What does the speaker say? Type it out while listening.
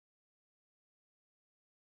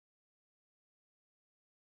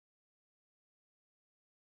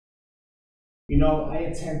You know, I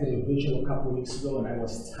attended a vigil a couple of weeks ago, and I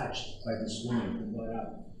was touched by this woman who got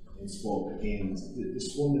up and spoke. And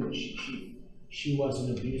this woman, she was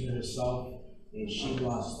an abuser herself, and she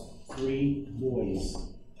lost 3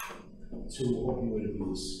 boys to opioid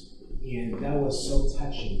abuse. And that was so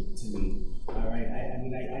touching to me. All right, I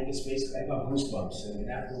mean, I just basically, I got goosebumps. And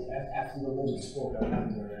after the woman spoke, I went up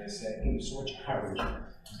to her and I said, it gave me so much courage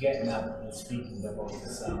getting up and speaking about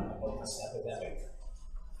this epidemic.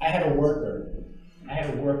 I had a worker in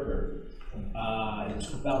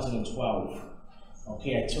 2012.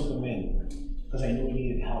 Okay, I took him in because I knew he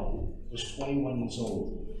needed help. He was 21 years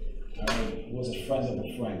old. All right, he was a friend of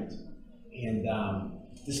a friend, and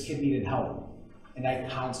this kid needed help, and I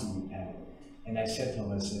counseled him. And I said to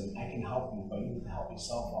him, I said, I can help you, but you need to help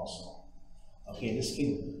yourself also. Okay, this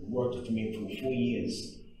kid worked for me for 4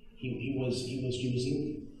 years. He was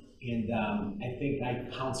using, and I think I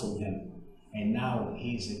counseled him. And now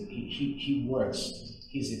he works.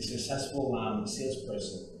 He's a successful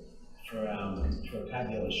salesperson for a car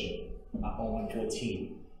dealership up on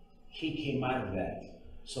 114. He came out of that.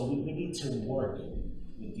 So we need to work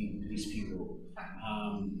with these people.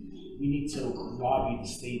 We need to lobby the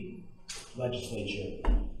state legislature,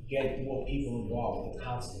 get more people involved with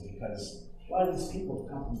counseling, because a lot of these people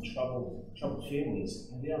come from troubled families,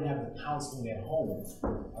 and they don't have the counseling at home.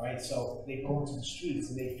 All right, so they go into the streets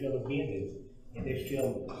and they feel abandoned and they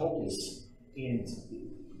feel hopeless. And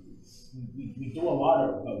we do a lot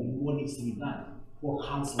of it, but more needs to be done. More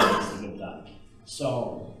counseling needs to get done.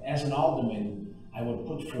 So, as an alderman, I would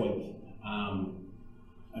put forth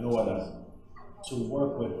an order to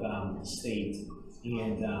work with the state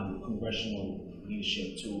and congressional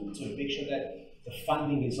leadership to make sure that the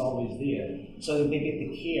funding is always there, so that they get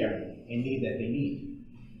the care and need that they need,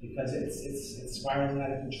 because it's spiraling out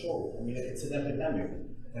of control. I mean, it's an epidemic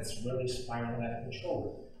that's really spiraling out of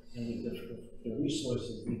control, and the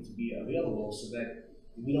resources need to be available so that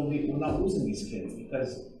we're not losing these kids,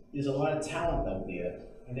 because there's a lot of talent out there,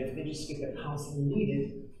 and if they just get the counseling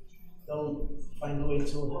needed, they'll find a way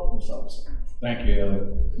to help themselves. Thank you,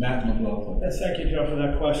 Elliot. Matt McLaughlin. Yes, thank you, Joe, for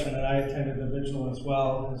that question. And I attended the vigil as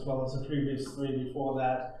well as the previous 3 before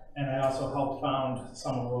that. And I also helped found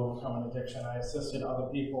Somerville Overcoming Addiction. I assisted other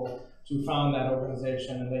people to found that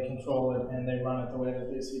organization, and they control it and they run it the way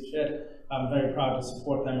that they see fit. I'm very proud to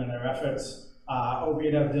support them in their efforts.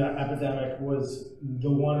 Opiate Epidemic was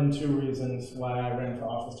the 1 and 2 reasons why I ran for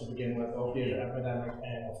office to begin with: opiate epidemic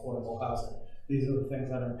and affordable housing. These are the things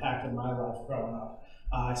that impacted my life growing up.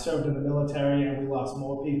 I served in the military, and we lost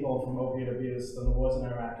more people from opiate abuse than the wars in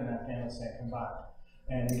Iraq and Afghanistan combined.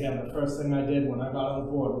 And again, the first thing I did when I got on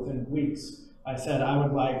the board, within weeks, I said I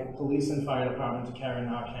would like police and fire department to carry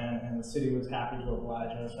Narcan, and the city was happy to oblige,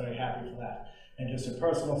 and I was very happy for that. And just a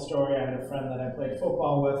personal story, I had a friend that I played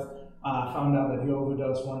football with, found out that he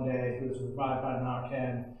overdosed one day. He was revived by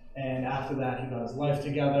Narcan, and after that he got his life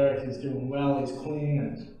together. He's doing well, he's clean,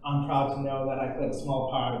 and I'm proud to know that I played a small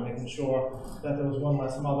part in making sure that there was one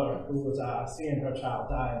less mother who was seeing her child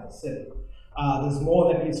die in the city. There's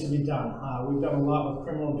more that needs to be done. We've done a lot with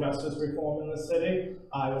criminal justice reform in the city.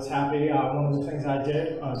 I was happy. One of the things I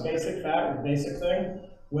did, basic thing,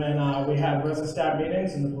 when we had Resistat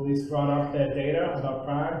meetings and the police brought up their data about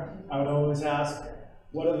crime, I would always ask,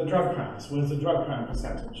 what are the drug crimes? What is the drug crime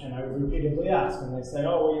percentage? And I would repeatedly ask, and they say,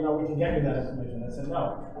 oh, well, you know, we can get you that information. I said,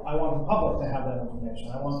 no, I want the public to have that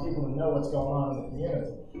information. I want people to know what's going on in the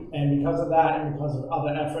community. And because of that, and because of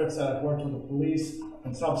other efforts that I've worked with the police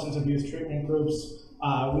and substance abuse treatment groups,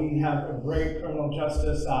 we have a great criminal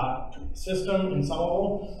justice system in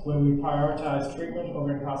Somerville where we prioritize treatment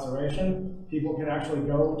over incarceration. People can actually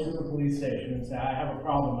go to the police station and say, I have a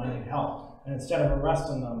problem, I need help. And instead of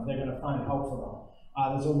arresting them, they're going to find help for them.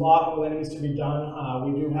 There's a lot more that needs to be done.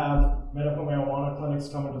 We do have medical marijuana clinics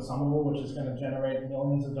coming to Somerville, which is going to generate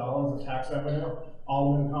millions of dollars of tax revenue.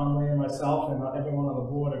 Alderman Conley and myself and everyone on the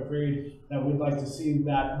board agreed that we'd like to see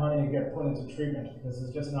that money get put into treatment, because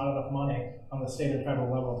there's just not enough money on the state and federal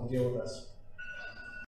level to deal with this.